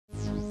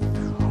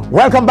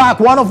Welcome back.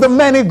 One of the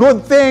many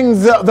good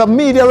things the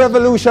media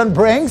revolution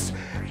brings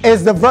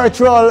is the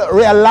virtual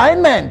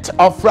realignment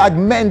of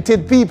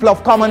fragmented people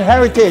of common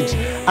heritage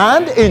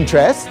and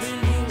interests,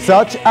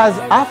 such as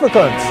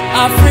Africans.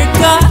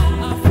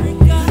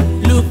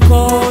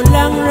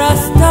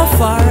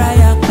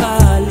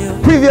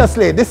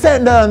 Previously,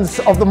 descendants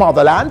of the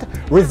motherland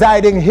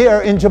residing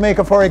here in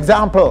Jamaica, for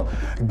example,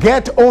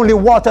 get only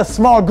what a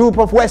small group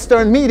of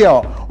Western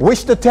media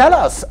wish to tell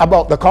us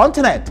about the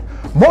continent,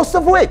 most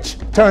of which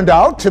turned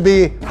out to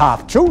be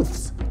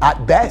half-truths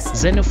at best.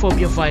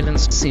 Xenophobia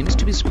violence seems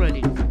to be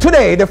spreading.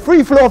 Today, the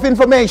free flow of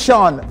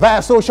information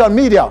via social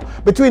media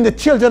between the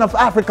children of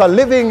Africa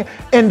living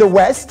in the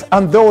West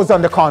and those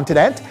on the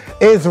continent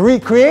is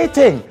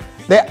recreating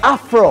the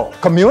Afro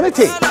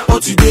community.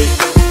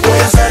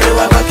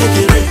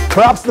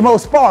 Perhaps the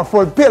most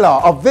powerful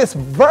pillar of this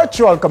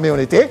virtual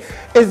community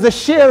is the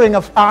sharing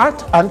of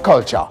art and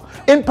culture,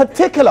 in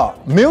particular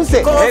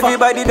music.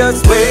 Everybody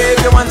does wave,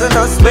 you want to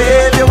does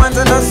wave, you want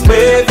to does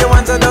wave, you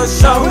want to does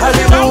shout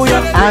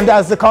hallelujah. And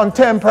as the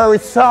contemporary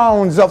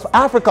sounds of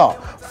Africa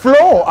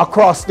flow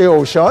across the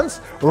oceans,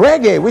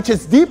 reggae, which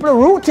is deeply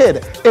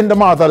rooted in the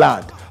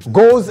motherland,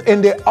 goes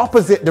in the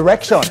opposite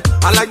direction,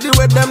 I like the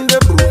way them they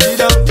booty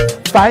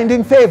down,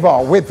 finding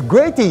favor with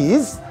great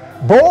ease,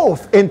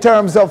 both in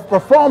terms of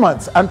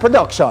performance and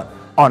production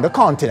on the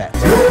continent.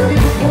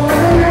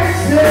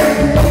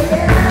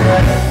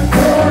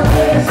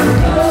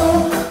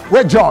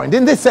 We're joined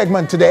in this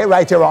segment today,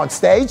 right here on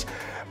stage,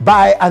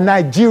 by a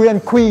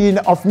Nigerian queen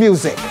of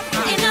music.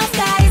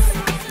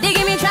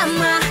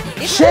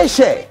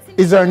 Shay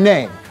is her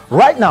name,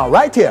 right now,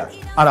 right here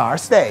on our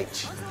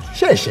stage.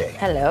 Shay.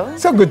 Hello.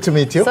 So good to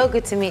meet you. So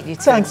good to meet you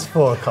too. Thanks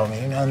for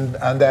coming,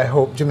 and I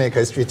hope Jamaica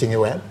is treating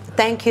you well.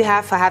 Thank you,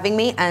 for having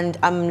me, and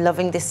I'm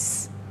loving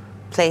this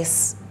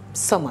place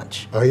so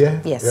much. Oh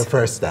yeah? Yes. Your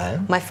first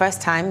time? My first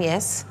time,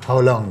 yes. How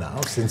long now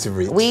since you've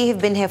reached? We have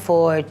been here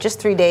for just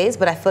 3 days,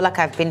 but I feel like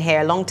I've been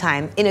here a long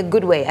time, in a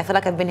good way. I feel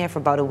like I've been here for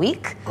about a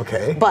week.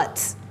 Okay.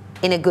 But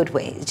in a good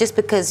way, just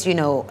because, you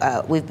know,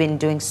 we've been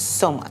doing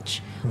so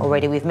much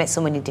already. We've met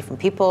so many different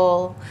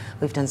people.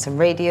 We've done some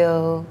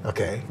radio.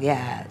 Okay.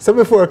 Yeah. So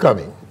before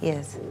coming,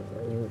 Yes.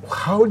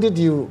 how did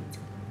you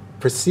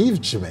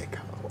perceive Jamaica?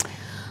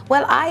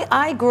 Well,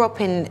 I grew up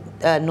in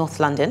North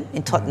London,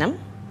 in Tottenham.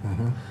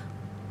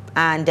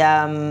 And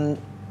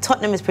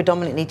Tottenham is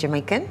predominantly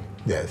Jamaican.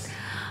 Yes.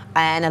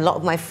 And a lot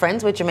of my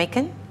friends were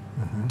Jamaican.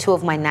 2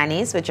 of my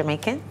nannies were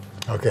Jamaican.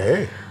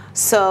 Okay.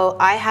 So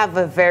I have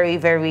a very,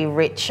 very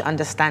rich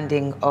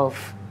understanding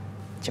of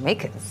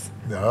Jamaicans.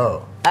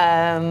 No.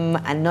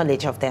 And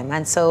knowledge of them.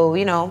 And so,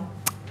 you know,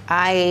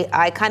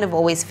 I kind of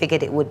always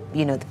figured it would,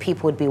 you know, the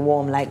people would be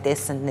warm like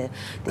this, and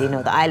you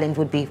know, the island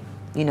would be,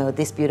 you know,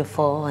 this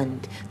beautiful,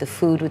 and the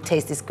food would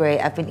taste this great.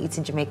 I've been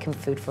eating Jamaican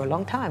food for a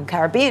long time,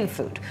 Caribbean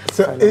food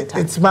So for a long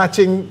time. it's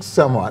matching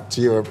somewhat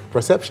to your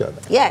perception.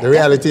 Yeah, the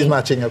reality definitely. is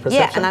matching your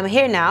perception. Yeah, and I'm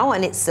here now,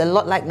 and it's a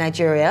lot like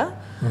Nigeria.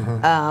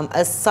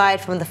 Aside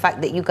from the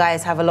fact that you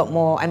guys have a lot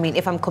more, I mean,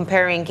 if I'm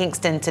comparing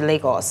Kingston to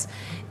Lagos,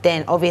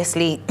 then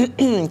obviously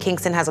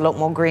Kingston has a lot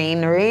more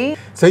greenery.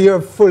 So you're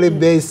fully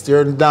based,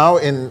 you're now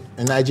in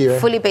Nigeria?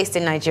 Fully based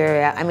in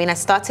Nigeria. I mean, I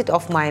started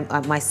off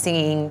my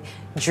singing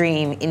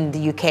dream in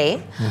the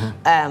UK,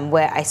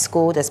 where I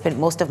schooled. I spent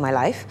most of my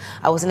life.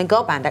 I was in a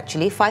girl band,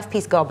 actually,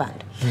 5-piece girl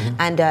band.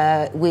 And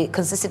we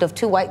consisted of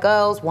 2 white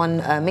girls,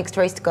 1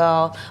 mixed-race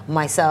girl,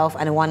 myself,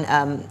 and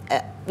 1,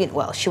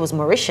 well, she was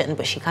Mauritian,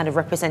 but she kind of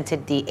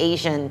represented the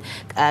Asian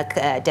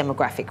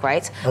demographic,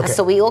 right? Okay. And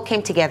so we all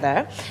came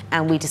together,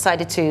 and we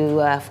decided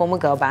to form a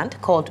girl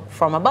band called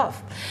From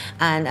Above.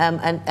 And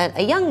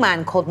a young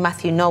man called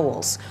Matthew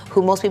Knowles,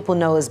 who most people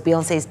know as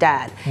Beyonce's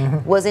dad,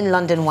 was in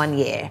London 1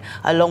 year,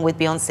 along with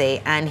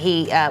Beyonce, and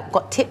he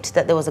got tipped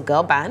that there was a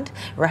girl band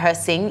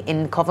rehearsing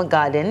in Covent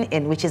Garden,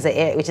 which is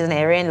an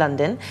area in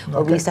London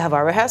where we used to have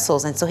our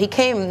rehearsals. And so he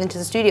came into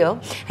the studio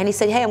and he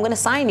said, "Hey, I'm going to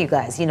sign you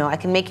guys. You know, I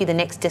can make you the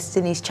next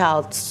Destiny's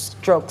Child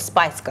stroke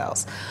Spice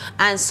Girls."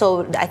 And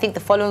so I think the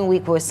following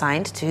week we were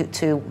signed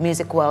to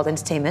Music World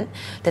Entertainment.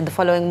 Then the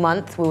following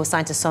month we were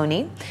signed to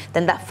Sony.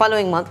 Then that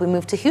following month we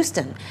moved to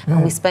Houston,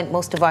 and we spent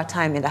most of our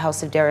time in the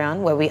House of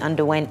Darion, where we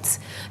underwent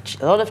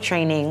a lot of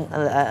training,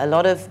 a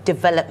lot of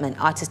development,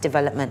 artist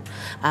development.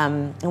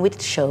 And we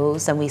did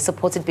shows, and we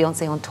supported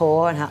Beyonce on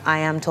tour and her I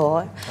Am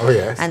tour. Oh,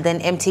 yes. And then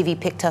MTV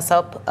picked us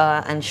up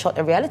and shot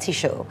a reality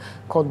show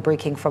called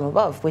Breaking From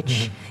Above,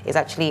 which is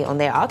actually on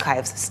their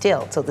archives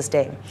still till this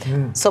day.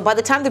 So by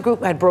the time the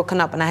group had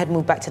broken up and I had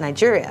moved back to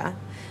Nigeria,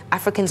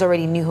 Africans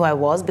already knew who I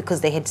was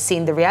because they had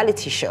seen the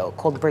reality show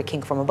called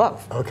Breaking From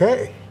Above.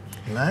 Okay,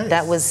 nice.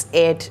 That was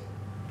aired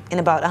in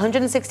about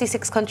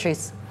 166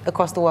 countries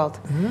across the world.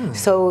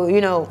 So, you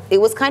know, it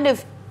was kind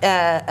of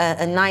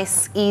a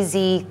nice,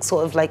 easy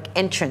sort of like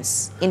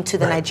entrance into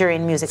the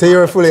Nigerian music So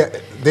you're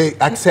market. they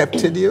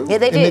accepted you Yeah,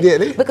 they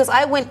immediately? did. Because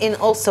I went in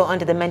also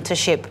under the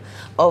mentorship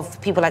of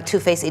people like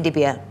Two-Face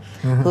Idibia,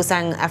 who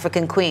sang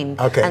African Queen.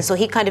 Okay. And so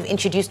he kind of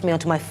introduced me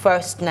onto my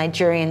first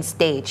Nigerian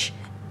stage,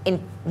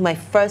 in my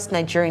first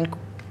Nigerian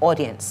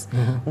audience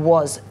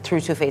was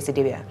through Two-Face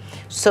Idibia.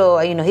 So,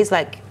 you know, he's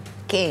like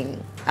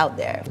king out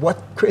there.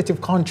 What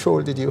creative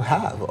control did you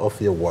have of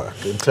your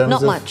work in terms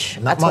Not of... much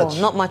at all.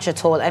 Not much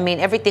at all. I mean,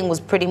 everything was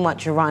pretty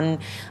much run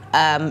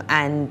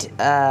and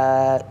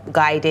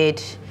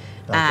guided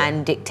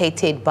and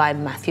dictated by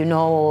Matthew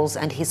Knowles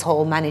and his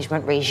whole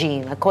management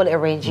regime. I call it a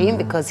regime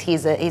because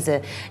he's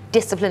a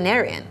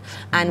disciplinarian,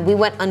 and we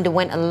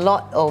underwent a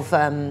lot of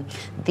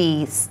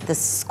the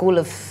school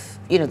of,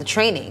 you know, the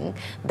training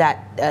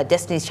that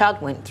Destiny's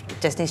Child went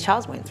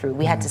through.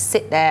 We had to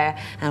sit there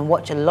and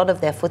watch a lot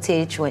of their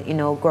footage, you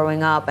know,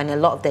 growing up, and a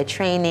lot of their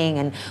training.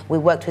 And we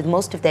worked with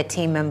most of their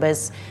team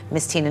members,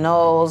 Miss Tina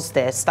Knowles,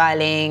 their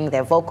styling,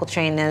 their vocal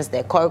trainers,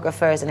 their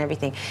choreographers, and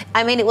everything.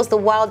 I mean, it was the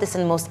wildest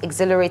and most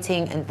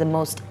exhilarating and the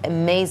most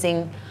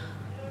amazing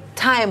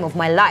time of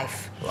my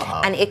life.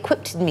 Wow. And it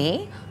equipped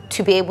me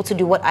to be able to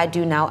do what I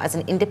do now as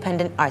an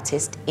independent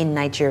artist in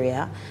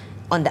Nigeria,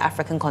 on the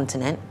African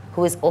continent,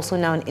 who is also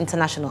now an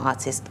international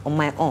artist on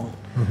my own.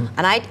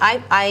 And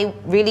I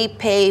really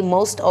pay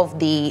most of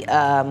the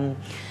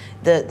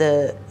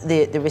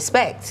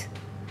respect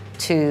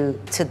to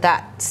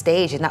that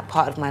stage in that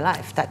part of my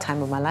life, that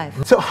time of my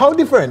life. So how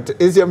different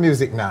is your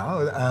music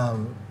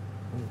now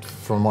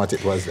from what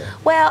it was then?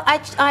 Well,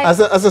 as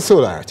a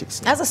solo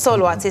artist. As a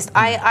solo artist,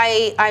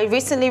 I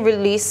recently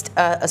released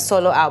a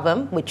solo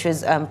album, which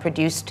was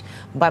produced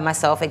by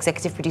myself,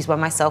 executive produced by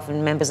myself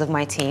and members of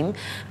my team,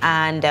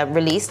 and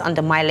released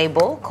under my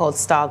label called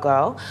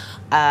Stargirl.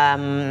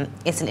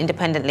 It's an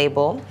independent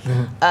label,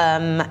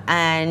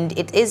 and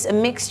it is a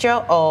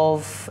mixture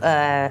of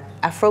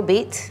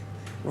Afrobeat,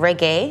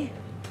 reggae,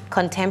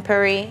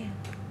 contemporary,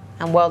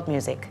 and world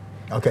music.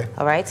 Okay.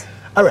 All right?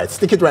 All right,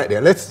 stick it right there.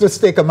 Let's just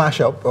take a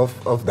mashup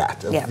of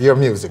that, of your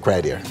music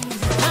right here.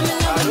 I'm in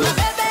love with my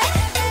baby.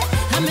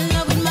 I'm in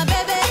love with my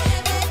baby.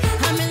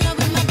 I'm in love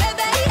with my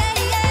baby.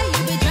 Yeah,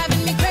 you be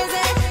driving me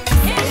crazy.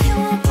 If you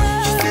want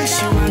murder, if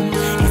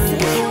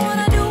you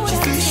wanna do what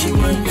I do, if you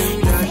want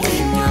murder,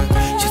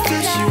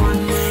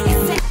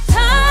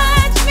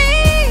 touch me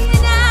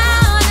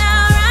now,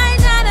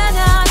 right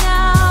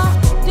now.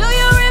 Do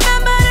you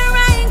remember the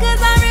rain?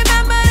 'Cause I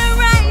remember the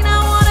rain. I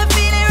wanna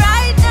feel it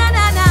right now.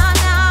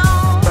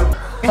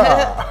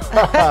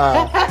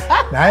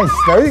 Nice.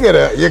 Now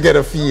you get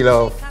a feel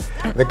of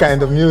the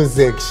kind of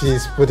music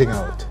she's putting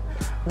out.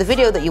 The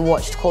video that you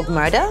watched called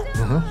Murder,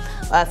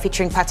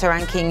 featuring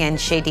Pataranking and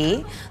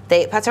Shady.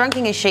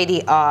 Pataranking and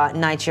Shady are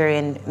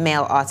Nigerian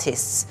male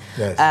artists.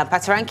 Yes.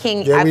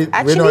 Pataranking, Yeah,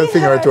 we know a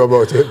thing or two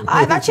about him.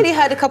 I've actually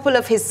heard a couple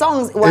of his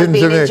songs while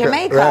being in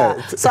Jamaica.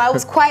 Right. So I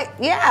was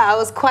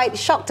quite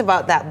shocked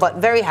about that, but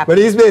very happy. But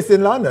he's based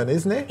in London,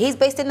 isn't he? He's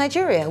based in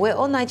Nigeria. We're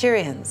all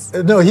Nigerians.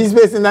 No, he's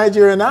based in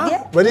Nigeria now?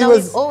 Yeah. But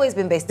he's always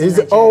been based in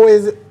Nigeria. He's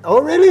always, oh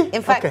really?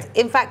 In fact,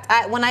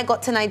 when I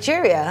got to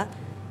Nigeria,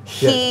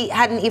 he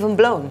hadn't even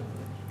blown.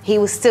 He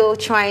was still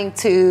trying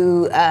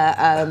to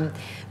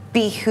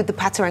be who the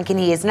Pataranking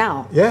he is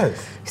now. Yes.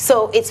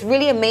 So it's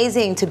really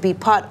amazing to be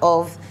part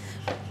of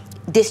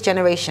this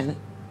generation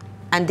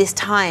and this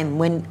time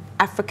when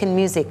African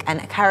music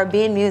and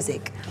Caribbean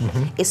music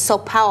is so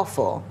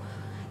powerful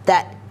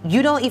that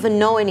you don't even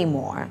know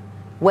anymore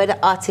where the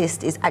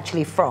artist is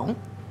actually from.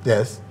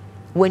 Yes.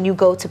 When you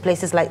go to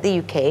places like the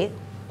UK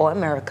or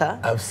America,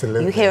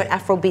 absolutely, you hear an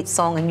Afrobeat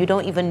song and you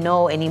don't even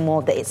know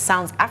anymore that it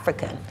sounds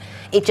African.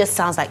 It just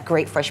sounds like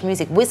great fresh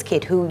music.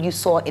 Wizkid, who you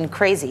saw in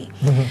Crazy,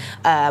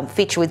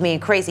 feature with me in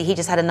Crazy, he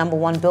just had a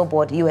 #1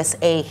 Billboard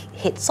USA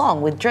hit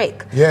song with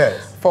Drake. Yes.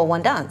 For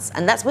One Dance,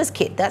 and that's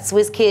Wizkid. That's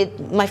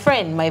Wizkid, my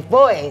friend, my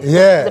boy.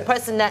 Yeah. The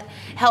person that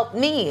helped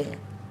me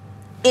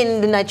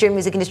in the Nigerian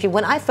music industry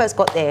when I first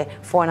got there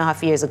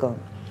 4.5 years ago.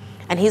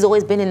 And he's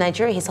always been in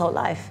Nigeria his whole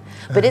life.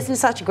 But isn't it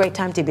such a great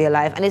time to be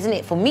alive? And isn't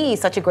it, for me,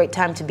 such a great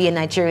time to be a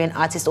Nigerian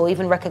artist or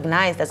even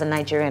recognized as a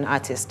Nigerian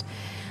artist?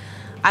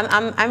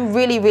 I'm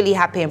really, really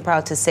happy and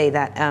proud to say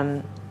that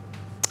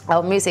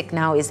our music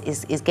now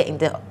is getting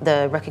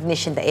the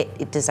recognition that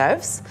it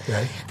deserves.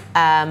 Right.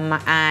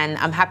 And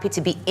I'm happy to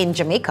be in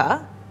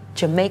Jamaica,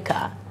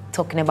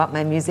 talking about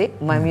my music,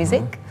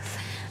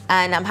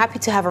 And I'm happy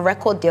to have a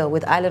record deal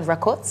with Island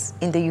Records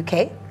in the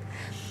UK.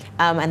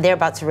 And they're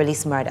about to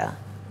release Murder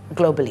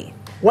globally.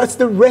 What's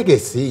the reggae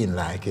scene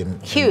like in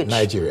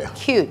Nigeria?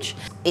 Huge.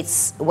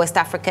 It's West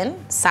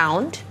African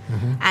sound,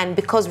 and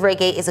because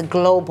reggae is a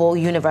global,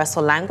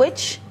 universal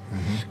language,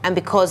 and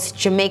because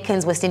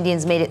Jamaicans, West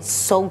Indians made it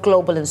so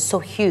global and so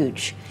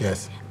huge,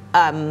 yes,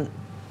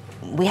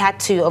 we had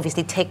to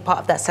obviously take part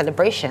of that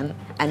celebration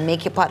and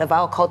make it part of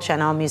our culture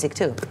and our music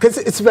too. Because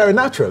it's very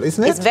natural,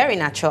 isn't it? It's very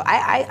natural.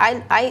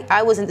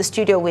 I was in the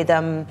studio with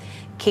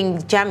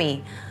King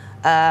Jammy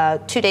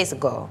 2 days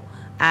ago.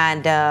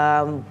 And,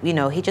 you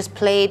know, he just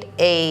played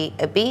a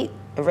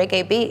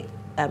reggae beat,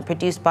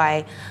 produced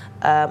by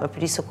a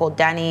producer called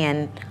Danny,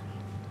 and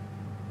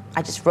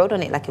I just wrote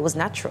on it like it was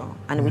natural.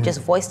 And we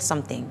just voiced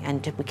something,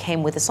 and we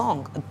came with a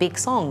song, a big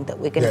song that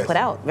we're going to put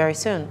out very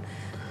soon.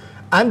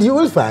 And you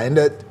will find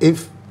that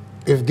if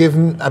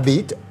given a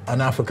beat, an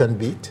African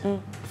beat,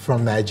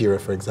 from Nigeria,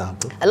 for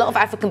example, A lot of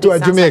African to a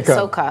beats sounds like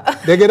Jamaican,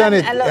 soca. they get on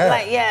it. A lot yeah.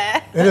 like,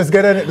 yeah. They just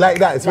get on it like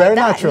that. It's Like very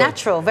that. natural.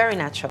 Natural, very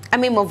natural. I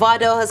mean,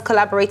 Movado has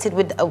collaborated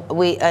with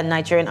a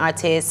Nigerian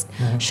artist.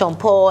 Sean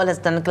Paul has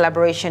done a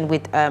collaboration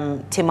with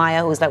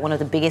Timaya, who's like one of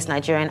the biggest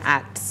Nigerian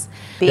acts.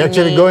 You're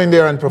actually going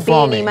there and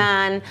performing. Beanie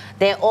Man,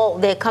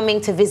 they're coming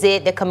to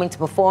visit, they're coming to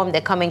perform,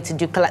 they're coming to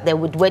do,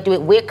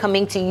 we're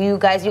coming to you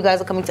guys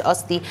are coming to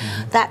us.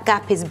 That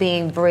gap is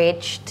being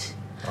bridged.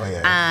 Oh,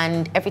 yes.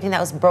 And everything that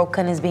was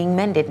broken is being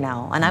mended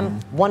now. And I'm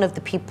one of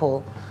the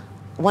people,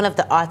 one of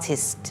the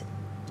artists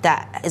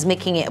that is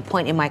making it a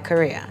point in my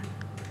career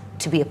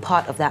to be a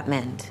part of that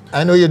mend.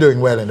 I know you're doing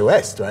well in the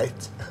West,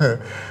 right?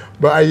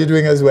 But are you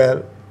doing as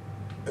well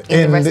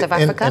In the rest of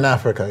Africa? In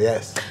Africa,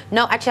 yes.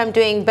 No, actually, I'm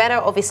doing better,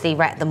 obviously,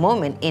 right at the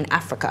moment in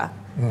Africa.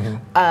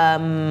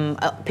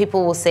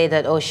 People will say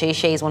that, oh,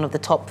 Shay is one of the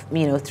top,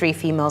 3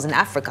 females in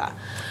Africa.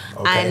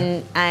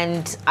 Okay.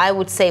 And I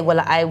would say, well,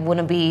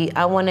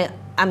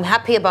 I'm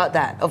happy about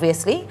that,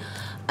 obviously.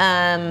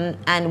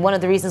 And one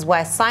of the reasons why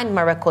I signed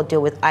my record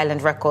deal with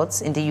Island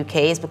Records in the UK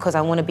is because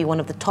I want to be one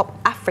of the top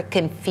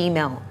African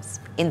females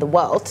in the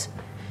world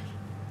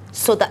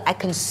so that I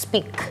can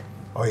speak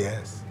Oh,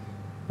 yes.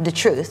 the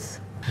truth.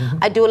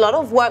 I do a lot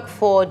of work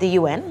for the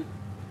UN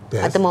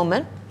Yes. at the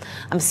moment.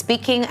 I'm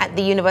speaking at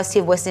the University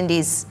of West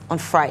Indies on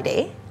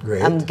Friday.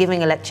 Great. I'm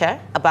giving a lecture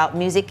about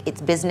music, its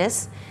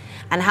business,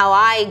 and how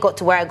I got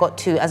to where I got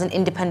to as an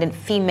independent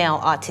female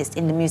artist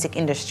in the music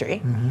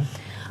industry.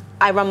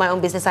 I run my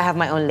own business, I have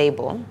my own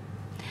label.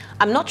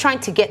 I'm not trying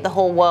to get the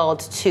whole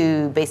world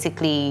to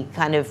basically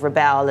kind of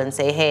rebel and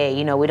say,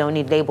 hey, we don't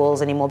need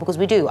labels anymore, because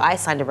we do. I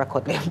signed a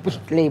record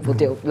label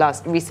deal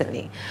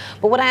recently.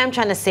 But what I am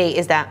trying to say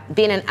is that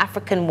being an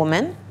African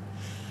woman,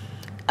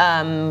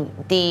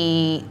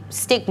 the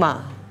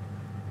stigma,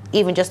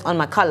 even just on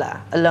my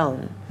color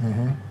alone,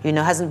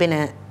 hasn't been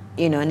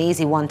an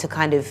easy one to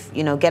kind of,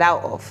 get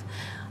out of.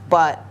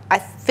 But I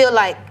feel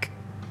like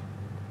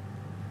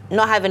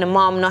not having a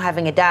mom, not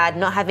having a dad,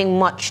 not having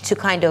much to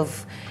kind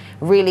of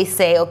really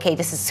say, okay,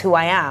 this is who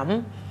I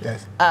am,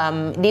 Yes.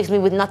 leaves me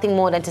with nothing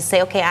more than to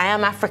say, okay, I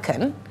am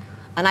African,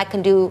 and I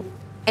can do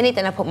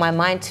anything I put my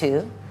mind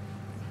to,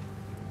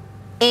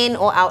 in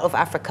or out of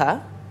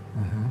Africa,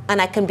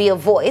 and I can be a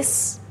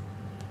voice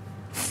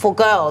for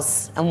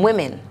girls and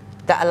women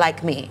that are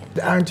like me.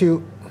 Aren't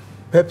you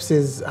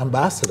Pepsi's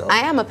ambassador? I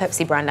am a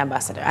Pepsi brand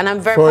ambassador, and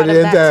I'm very for proud the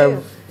of that entire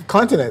too.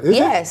 continent, is it?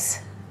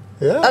 Yes.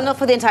 Yeah. Oh, not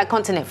for the entire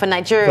continent, for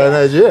Nigeria. For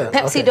Nigeria,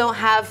 Pepsi okay. don't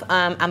have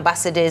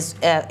ambassadors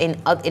in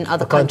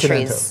other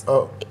countries.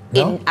 Oh,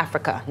 no? In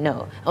Africa,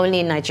 no. Only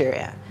in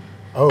Nigeria.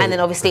 Oh. And then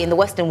obviously in the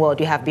Western world,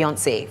 you have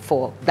Beyonce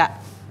for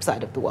that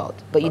side of the world.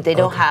 But they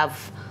don't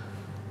have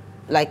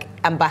like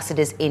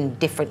ambassadors in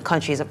different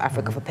countries of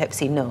Africa for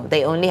Pepsi, no.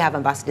 They only have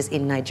ambassadors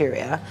in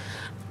Nigeria.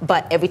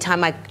 But every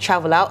time I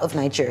travel out of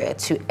Nigeria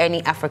to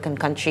any African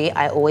country,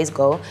 I always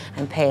go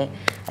and pay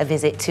a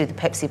visit to the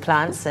Pepsi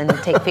plants and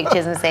take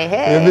pictures and say,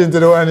 hey. You've been to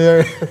the one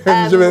here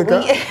in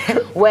Jamaica?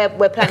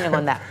 We're planning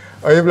on that.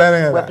 Are you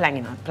planning on We're that?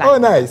 planning on. Oh,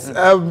 nice.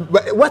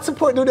 But what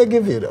support do they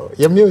give you, though?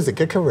 Your music,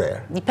 your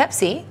career? The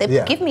Pepsi, they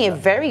Yeah. give me a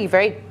very,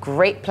 very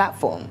great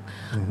platform.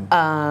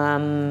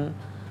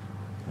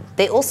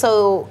 They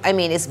also,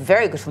 it's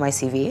very good for my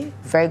CV,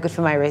 very good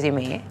for my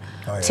resume,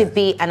 Oh, to yes.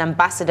 be an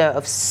ambassador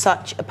of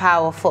such a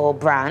powerful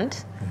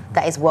brand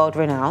that is world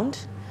renowned.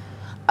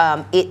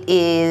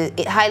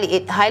 It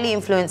highly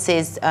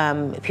influences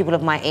people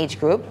of my age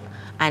group,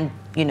 and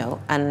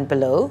and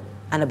below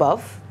and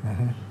above.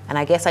 And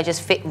I guess I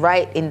just fit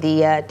right in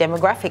the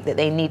demographic that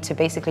they need to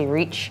basically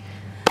reach.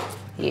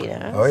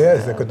 Oh,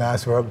 yes, they couldn't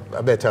ask for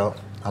a better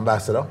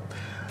ambassador.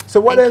 So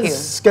what Thank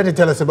else can you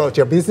tell us about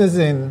your business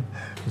in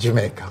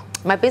Jamaica?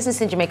 My business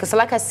in Jamaica. So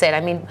like I said,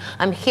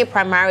 I'm here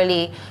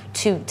primarily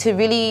to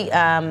really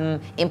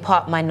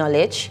impart my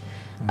knowledge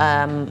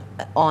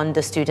on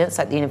the students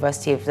at the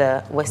University of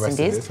the West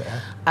Indies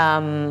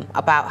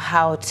about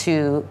how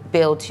to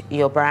build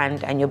your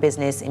brand and your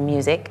business in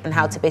music, and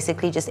how to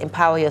basically just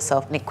empower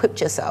yourself and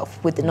equip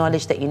yourself with the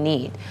knowledge that you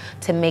need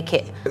to make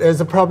it. There's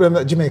a problem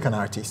that Jamaican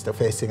artists are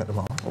facing at the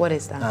moment. What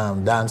is that?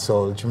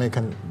 Dancehall,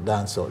 Jamaican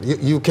dancehall.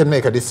 You can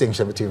make a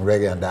distinction between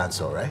reggae and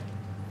dancehall, right?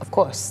 Of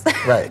course.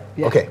 Right,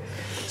 Yeah. okay.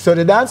 So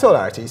the dancehall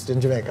artists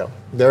in Jamaica,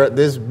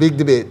 there's big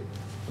debate,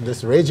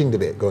 this raging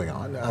debate going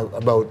on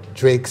about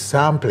Drake's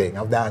sampling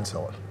of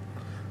dancehall.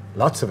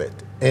 Lots of it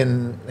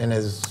in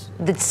his...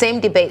 The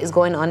same debate is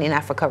going on in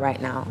Africa right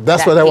now.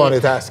 That's what I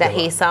wanted to ask That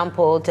about. he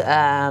sampled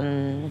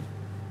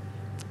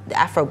the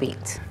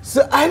Afrobeat.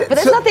 So But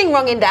there's nothing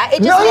wrong in that.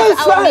 It just No, means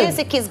it's our fine.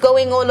 music is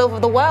going all over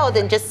the world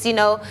and just, As in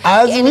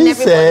we everybody's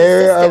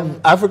say,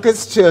 system.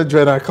 Africa's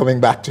children are coming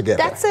back together.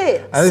 That's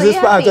it. And So this is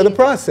you're part of the happy.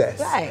 process.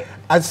 Right.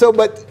 And so,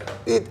 but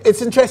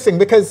it's interesting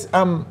because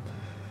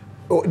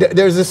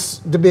there's this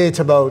debate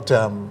about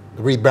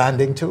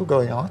rebranding too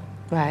going on.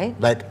 Right.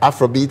 Like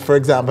Afrobeat, for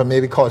example,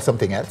 maybe called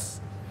something else.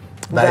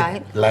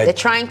 Right. They're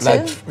trying to.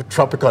 Like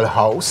tropical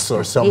house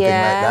or something like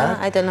that.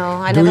 I don't know.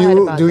 I never heard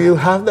about Do that. you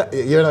have that?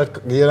 You're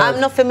not. I'm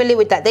not familiar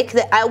with that.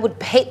 I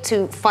would hate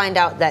to find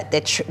out that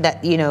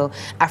that you know,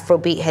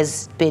 Afrobeat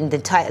has been, the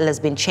title has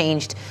been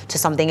changed to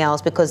something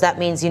else, because that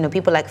means, you know,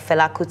 people like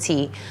Fela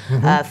Kuti,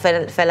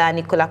 Fela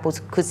Nicola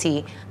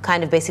Kuti,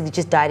 kind of basically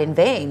just died in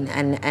vain,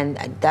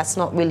 and that's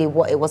not really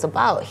what it was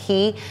about.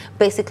 He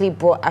basically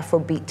brought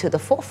Afrobeat to the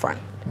forefront,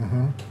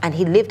 and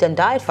he lived and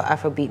died for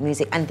Afrobeat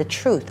music and the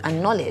truth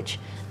and knowledge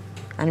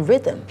and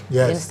rhythm. Yes.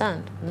 You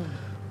understand?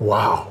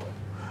 Wow.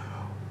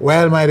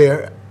 Well, my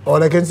dear,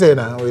 all I can say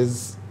now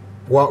is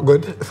walk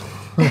good.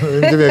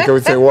 In Jamaica, we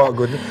say walk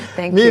good.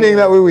 Thank Meaning you.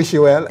 that we wish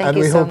you well, Thank and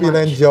you we so hope you'll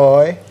much.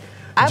 enjoy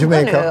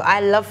Jamaica. I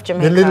love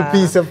Jamaica. The little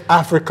piece of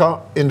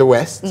Africa in the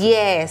West.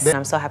 Yes.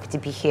 I'm so happy to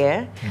be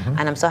here,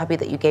 and I'm so happy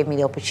that you gave me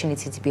the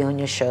opportunity to be on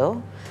your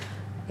show,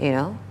 you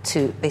know,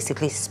 to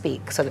basically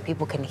speak so that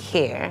people can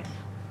hear,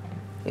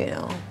 you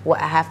know,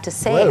 what I have to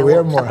say. Well,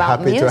 we're more about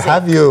happy music. to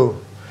have you,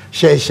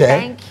 Shay.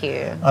 Thank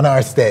you. On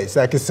our stage.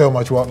 Thank you so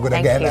much. Walk good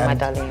Thank again. you, my and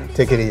darling.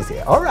 Take it easy.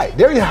 All right,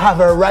 there you have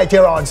her right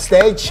here on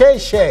stage,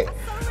 Shay.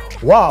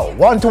 Wow,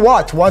 one to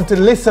watch, one to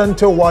listen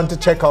to, one to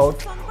check out,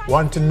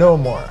 one to know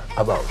more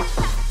about.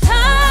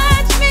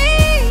 Touch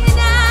me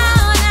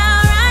now,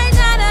 right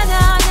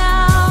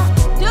now.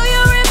 Do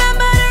you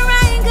remember the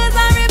rain? 'Cause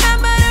I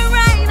remember the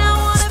rain. I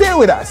wanna Stay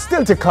with us,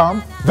 still to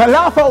come. The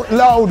Laugh Out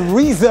Loud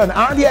reason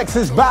RDX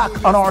is back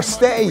on our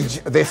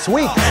stage this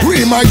week.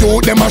 Read my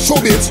youth, them a show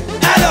it.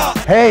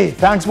 Hey,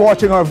 thanks for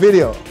watching our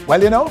video.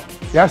 Well, you know,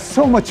 there's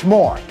so much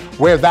more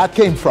where that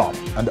came from.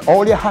 And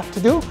all you have to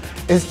do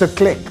is to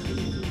click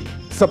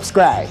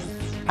subscribe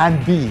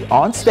and be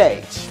on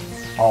stage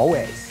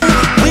always.